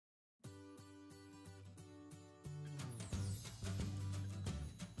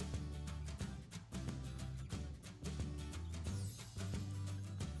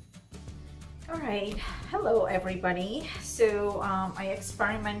All right, hello everybody. So I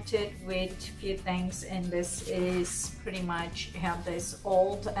experimented with a few things, and this is pretty much have this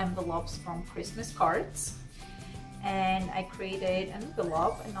old envelopes from Christmas cards, and I created an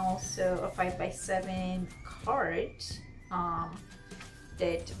envelope and also a 5x7 card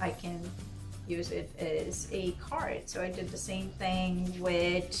that I can use it as a card. So I did the same thing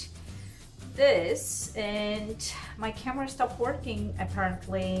with this, and my camera stopped working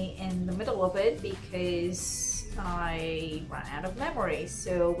apparently in the middle of it because I ran out of memory.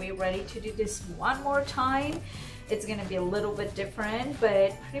 So we're ready to do this one more time. It's gonna be a little bit different,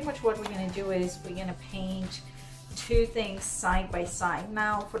 but pretty much what we're gonna do is we're gonna paint two things side by side.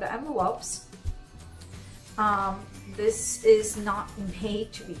 Now for the envelopes, this is not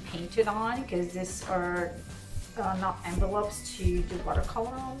made to be painted on because these are not envelopes to do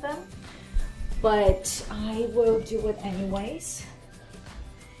watercolor on them, but I will do it anyways.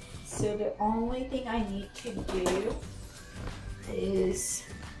 So the only thing I need to do is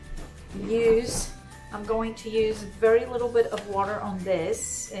I'm going to use very little bit of water on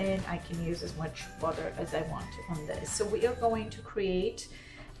this, and I can use as much water as I want on this. So we are going to create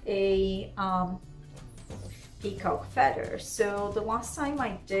a Peacock Feather. So the last time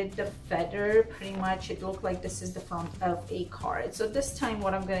I did the feather, pretty much it looked like this is the front of a card. So this time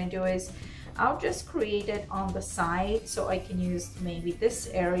what I'm going to do is I'll just create it on the side, so I can use maybe this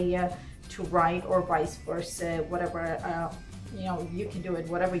area to write or vice versa, whatever, you know, you can do it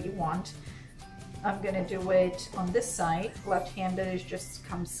whatever you want. I'm gonna do it on this side. Left-handed is just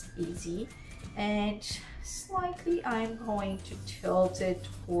comes easy, and slightly I'm going to tilt it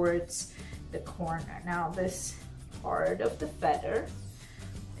towards the corner. Now this part of the feather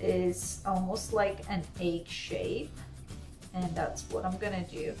is almost like an egg shape, and that's what I'm gonna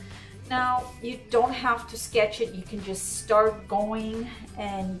do. Now you don't have to sketch it, you can just start going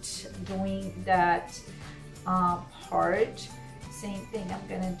and doing that part. Same thing I'm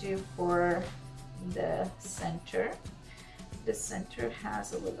gonna do for the center. The center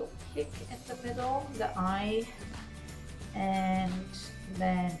has a little pick in the middle, the eye, and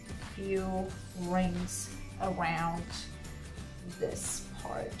then a few rings around this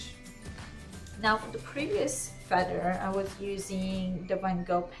part. Now for the previous feather, I was using the Van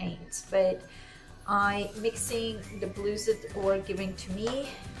Gogh paints, but I mixing the blues that were given to me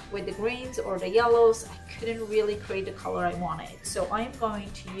with the greens or the yellows, I couldn't really create the color I wanted. So I'm going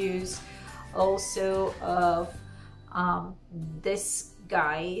to use also of this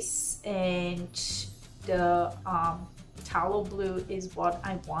guys, and the tallow blue is what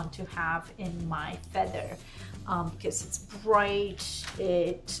I want to have in my feather because it's bright,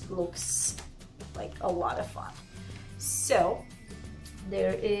 it looks like a lot of fun. So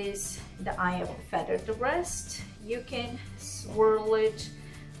there is the eye of the feather. The rest you can swirl it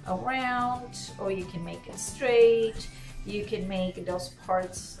around, or you can make it straight. You can make those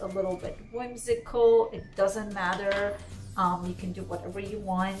parts a little bit whimsical. It doesn't matter. You can do whatever you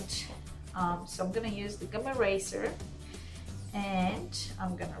want. So I'm gonna use the gum eraser, and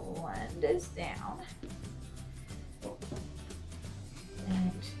I'm gonna run this down.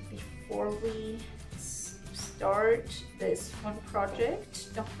 And before we start this fun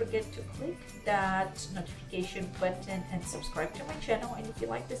project, don't forget to click that notification button and subscribe to my channel. And if you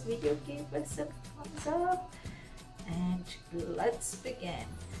like this video, give us a thumbs up, and let's begin.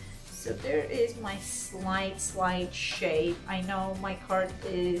 So there is my slide shape. I know my card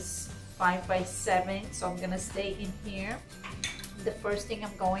is 5x7, so I'm gonna stay in here. The first thing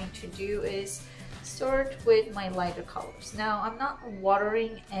I'm going to do is start with my lighter colors. Now I'm not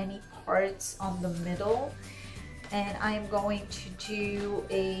watering any parts on the middle, and I'm going to do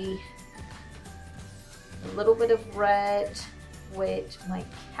a little bit of red with my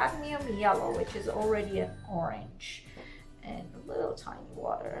cadmium yellow, which is already an orange, and a little tiny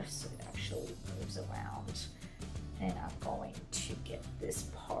water so it actually moves around. And I'm going to get this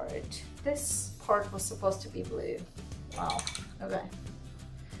part. This part was supposed to be blue. Wow, okay.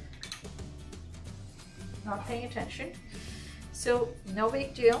 Not paying attention. So no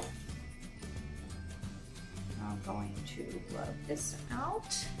big deal. I'm going to rub this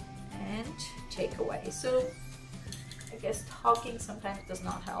out and take away. So I guess talking sometimes does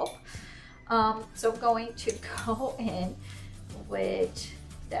not help. So I'm going to go in with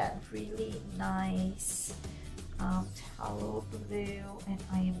that really nice tallow blue, and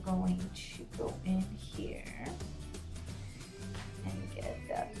I am going to go in here and get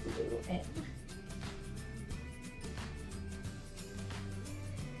that blue in.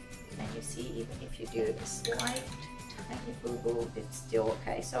 And you see, even if you do a slight tiny boo-boo, it's still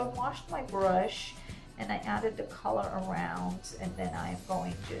okay. So I washed my brush and I added the color around, and then I'm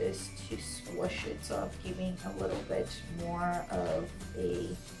going just to swoosh it, so I'm giving a little bit more of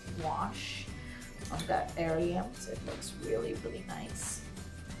a wash on that area, so it looks really, really nice.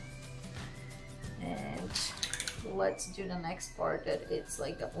 And let's do the next part, that it's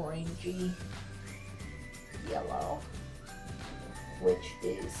like the orangey yellow, which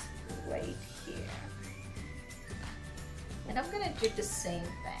is right here. And I'm gonna do the same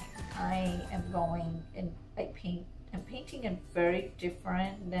thing. I am going and I'm painting it very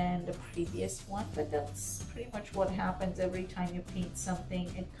different than the previous one, but that's pretty much what happens every time you paint something.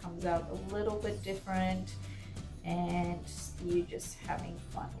 It comes out a little bit different, and you're just having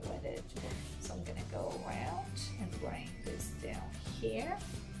fun with it. So I'm gonna go around and bring this down here.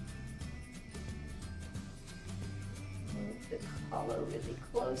 Move the color really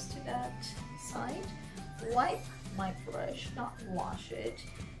close to that side. Wipe my brush, not wash it,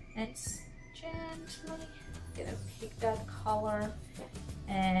 and gently gonna pick that color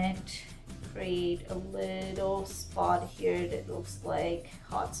and create a little spot here that looks like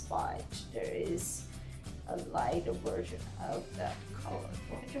hot spot. There is a lighter version of that color.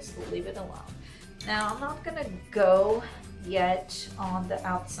 Just leave it alone. Now I'm not gonna go yet on the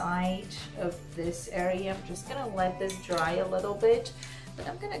outside of this area. I'm just gonna let this dry a little bit, but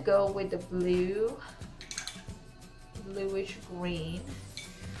I'm gonna go with the bluish green.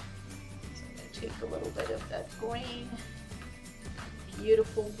 So I'm gonna take a little bit of that green,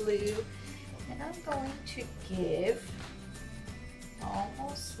 beautiful blue, and I'm going to give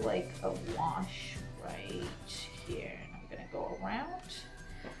almost like a wash right here. And I'm gonna go around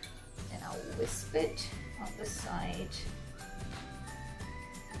and I'll wisp it on the side,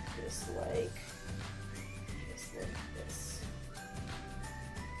 just like this.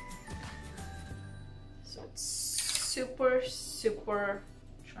 So it's super, super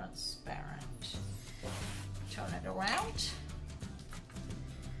transparent. Turn it around.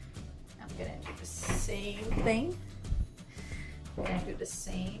 I'm gonna do the same thing. I'm gonna do the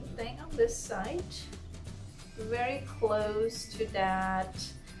same thing on this side. Very close to that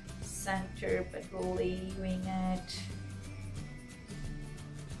center, but leaving it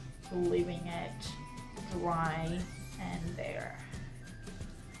dry and bare.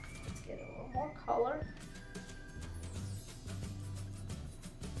 Let's get a little more color.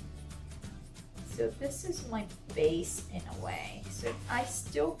 So this is my base in a way. So I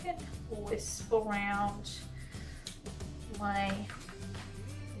still can wisp around my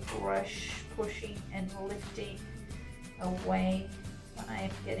brush, pushing and lifting away when I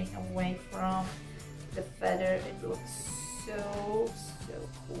am getting away from the feather. It looks so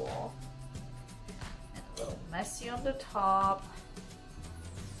cool. And a little messy on the top.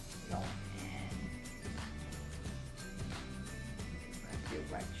 Going in different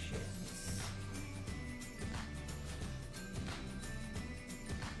directions.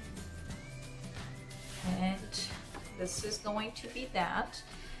 And this is going to be that.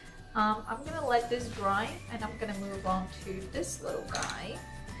 I'm gonna let this dry, and I'm gonna move on to this little guy.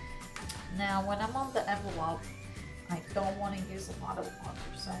 Now when I'm on the envelope, I don't want to use a lot of water,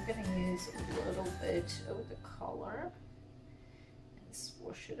 so I'm gonna use a little bit of the color and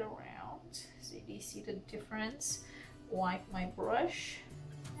swoosh it around. So do you see the difference? Wipe my brush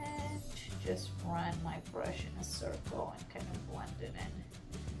and just run my brush in a circle and kind of blend it in.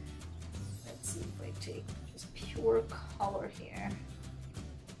 Let's see if I take just pure color here.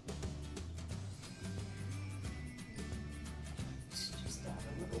 Just add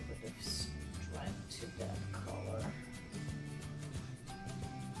a little bit of strength to that color.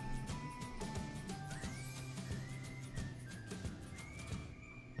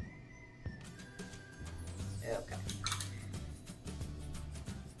 Okay.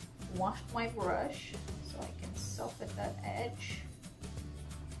 Washed my brush so I can soften that edge.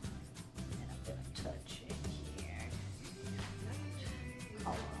 And I'm gonna touch it here.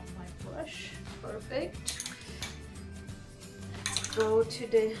 Color on my brush. Perfect. Let's go to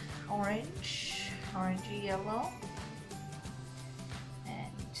the orangey yellow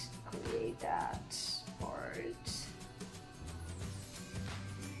and create that part.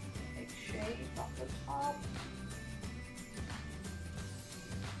 Big shape on the top.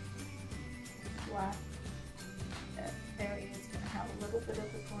 Black. That area is going to have a little bit of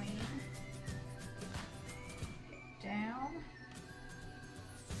the green. Get down.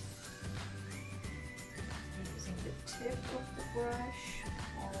 Using the tip of the brush,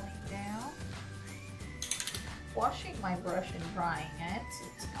 falling down. Washing my brush and drying it, so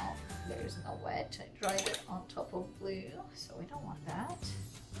it's not, there's no wet. I dried it on top of blue, so we don't want that.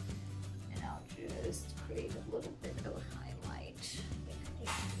 And I'll just create a little bit of a highlight. I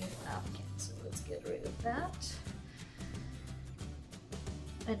can use a napkin, so let's get rid of that.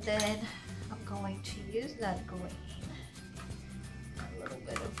 And then I'm going to use that green, a little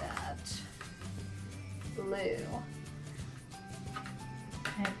bit of that blue,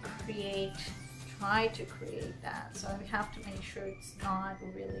 and try to create that. So we have to make sure it's not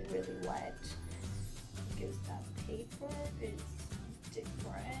really, really wet, because that paper is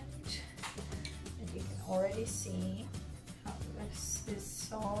different. And you can already see how this is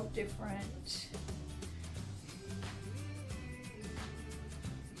so different.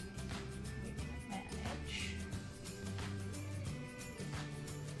 We can manage.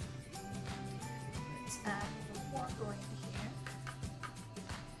 Let's add a little more green here.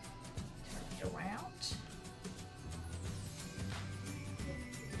 Turn it around.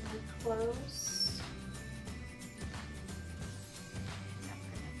 Really close.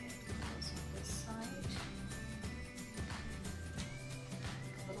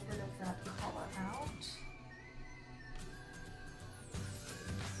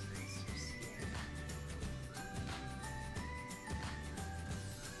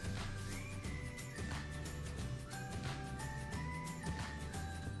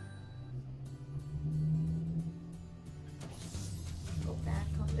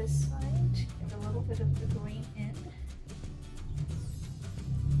 This side, get a little bit of the green in.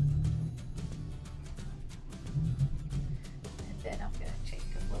 And then I'm going to take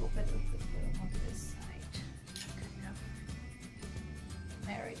a little bit of the blue on this side. Kind of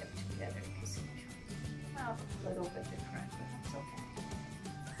marry them together because it came out a little bit different, but that's okay.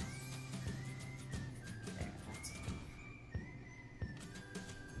 There, that's it.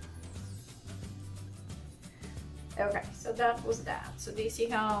 Okay, so that was that. So do you see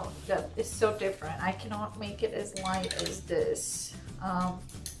how that is so different? I cannot make it as light as this.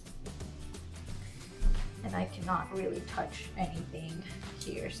 And I cannot really touch anything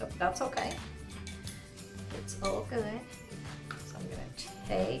here, so that's okay. It's all good. So I'm gonna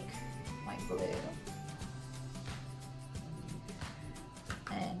take my blue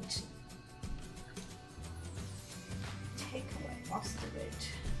and take away most of it.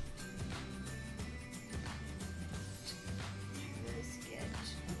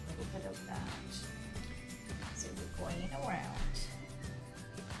 Of that, so we're going around.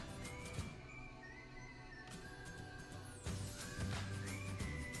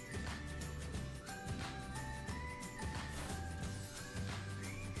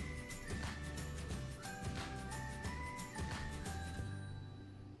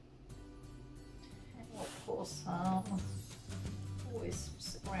 And we'll pull some wisps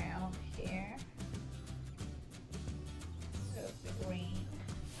around here of the green.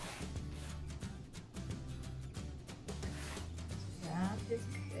 Is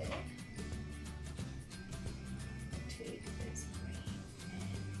good. Take this green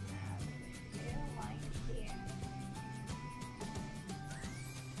and add a hairline here.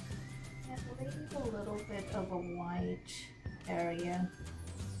 And leave a little bit of a white area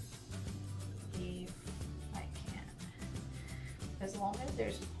if I can. As long as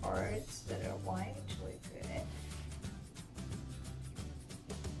there's parts that are white, we're good.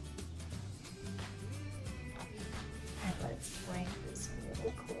 And let's bring this a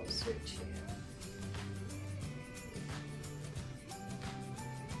little closer to.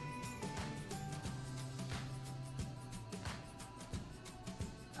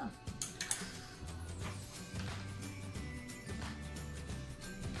 Oh.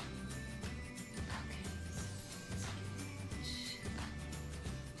 Okay, so let's get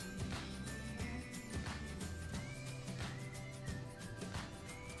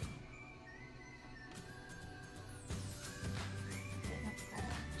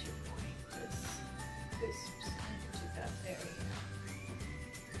wisps into that area.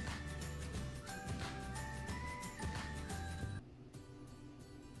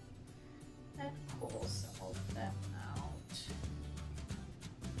 And pull some of them out.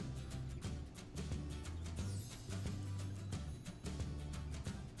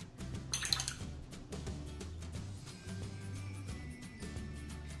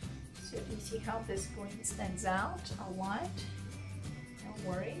 So do you see how this green stands out a lot? No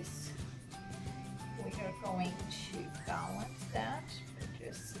worries. We are going to balance that by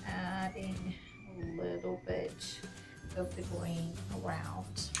just adding a little bit of the green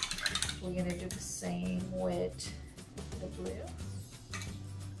around. We're going to do the same with the blue.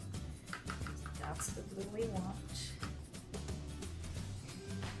 That's the blue we want.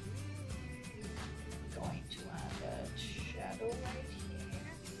 I'm going to add a shadow right here.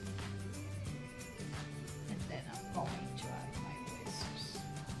 And then I'm going to add my wisps.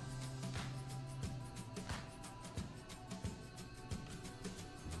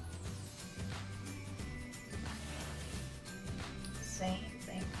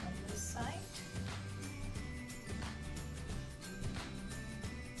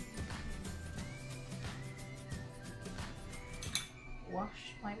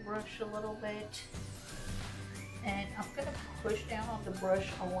 wash my brush a little bit. And I'm gonna push down on the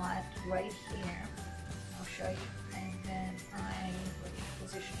brush a lot right here. I'll show you. And then I will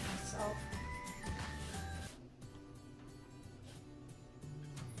position myself.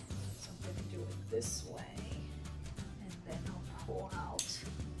 So I'm gonna do it this way. And then I'll pull out.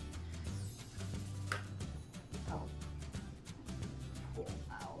 I'll pull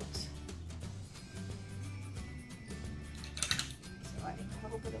out. So I need a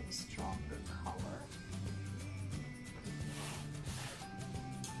little bit of a stronger color.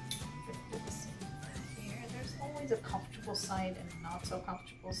 Always a comfortable side and a not so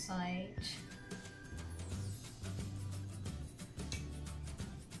comfortable side.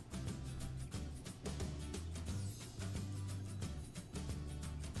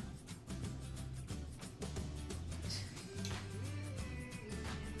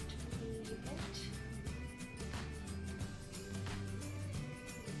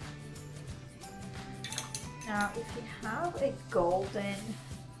 Now, if you have a golden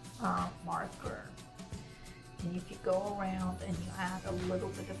marker, and if you go around and you add a little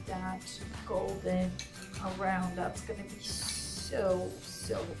bit of that golden around, that's going to be so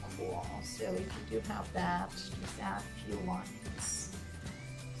cool. So if you do have that, just add a few lines.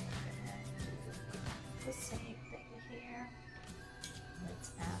 So I'm going to do the same thing here. Let's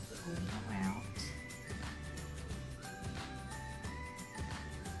add the green around.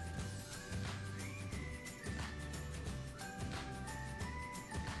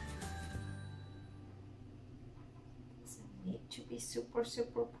 To be super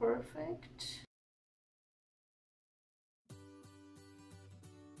perfect.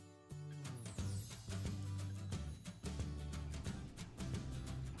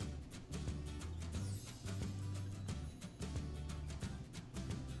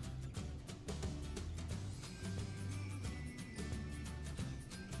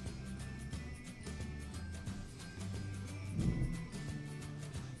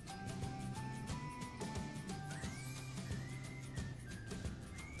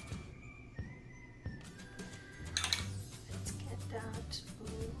 That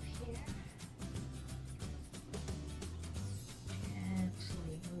blue here.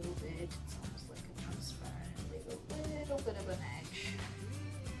 Gently move it. It's almost like a transparent, leave a little bit of an edge.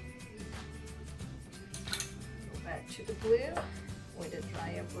 Go back to the blue with a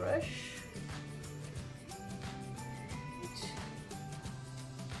drier brush.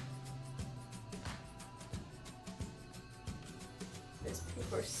 This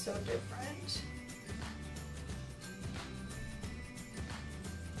paper is so different.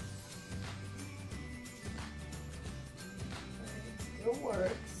 It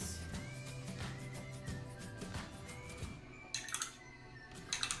works.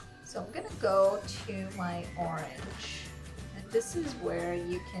 So I'm gonna go to my orange, and this is where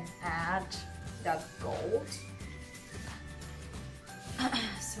you can add that gold.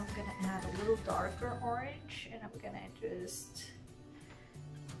 So I'm gonna add a little darker orange, and I'm gonna just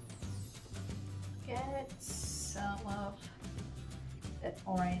get some of that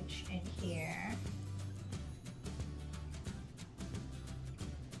orange in here.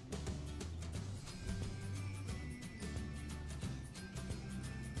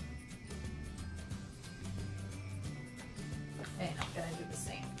 And I'm gonna do the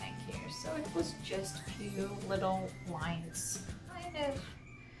same thing here. So it was just a few little lines, kind of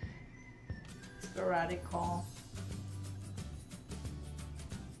sporadical.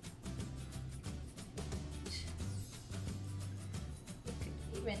 You could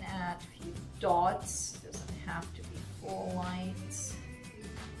even add a few dots. It doesn't have to be full lines.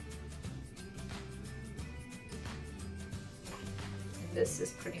 And this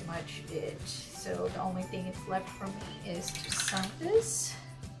is pretty much it. So the only thing that's left for me is to sign this.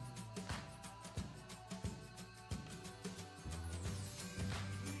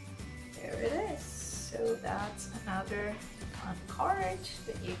 There it is. So that's another fun card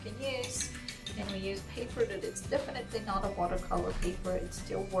that you can use. And we use paper that it's definitely not a watercolor paper. It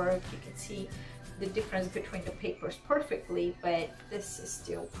still works. You can see the difference between the papers perfectly, but this is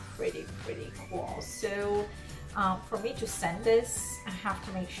still pretty cool. So for me to send this, I have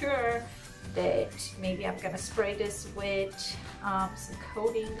to make sure that maybe I'm gonna spray this with some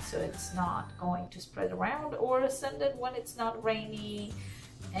coating so it's not going to spread around, or send it when it's not rainy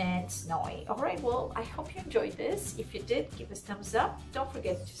and snowy. All right, well, I hope you enjoyed this. If you did, give us a thumbs up. Don't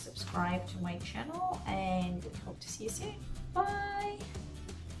forget to subscribe to my channel, and hope to see you soon. Bye.